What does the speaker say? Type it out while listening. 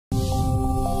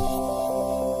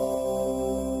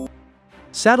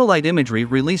Satellite imagery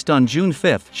released on June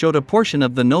 5 showed a portion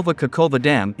of the Nova Kakhovka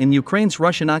Dam in Ukraine's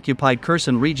Russian-occupied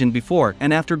Kherson region before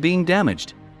and after being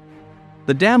damaged.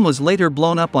 The dam was later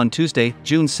blown up on Tuesday,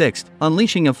 June 6,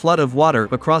 unleashing a flood of water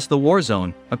across the war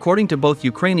zone, according to both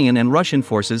Ukrainian and Russian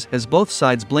forces, as both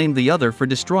sides blamed the other for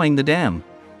destroying the dam.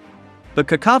 The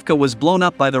Kakhovka was blown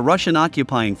up by the Russian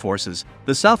occupying forces,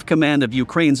 the South Command of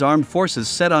Ukraine's armed forces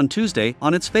said on Tuesday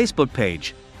on its Facebook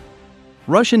page.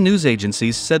 Russian news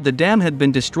agencies said the dam had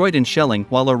been destroyed in shelling,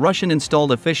 while a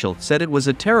Russian-installed official said it was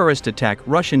a terrorist attack,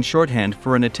 Russian shorthand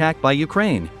for an attack by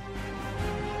Ukraine.